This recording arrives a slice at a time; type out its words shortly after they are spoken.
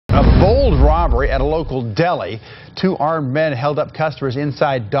A bold robbery at a local deli. Two armed men held up customers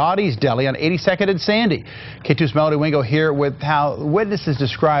inside Dottys Deli on 82nd and Sandy. K2's Melody Wingo here with how witnesses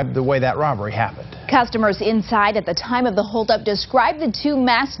describe the way that robbery happened. Customers inside at the time of the holdup described the two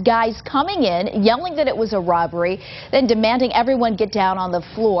masked guys coming in, yelling that it was a robbery, then demanding everyone get down on the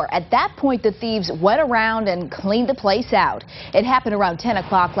floor. At that point, the thieves went around and cleaned the place out. It happened around 10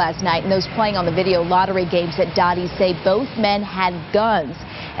 o'clock last night, and those playing on the video lottery games at Dottys say both men had guns.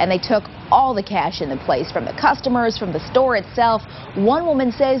 And they took all the cash in the place, from the customers, from the store itself. One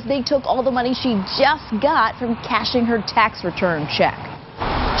woman says they took all the money she just got from cashing her tax return check.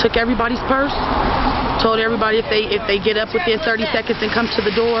 Took everybody's purse, told everybody if they get up within 30 seconds and come to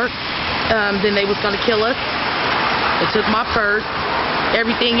the door, then they was going to kill us. They took my purse,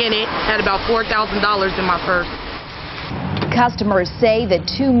 everything in it, had about $4,000 in my purse. Customers say the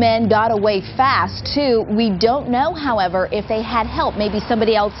two men got away fast, too. We don't know, however, if they had help, maybe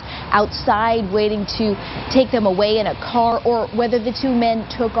somebody else outside waiting to take them away in a car, or whether the two men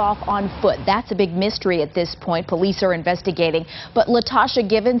took off on foot. That's a big mystery at this point. Police are investigating. But Latasha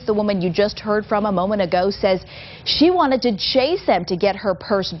Givens, the woman you just heard from a moment ago, says she wanted to chase them to get her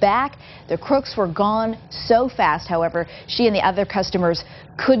purse back. The crooks were gone so fast, however, she and the other customers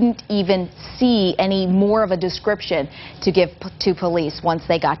couldn't even see any more of a description to give to police once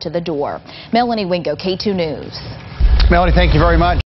they got to the door. Melanie Wingo, K2 News. Melanie, thank you very much.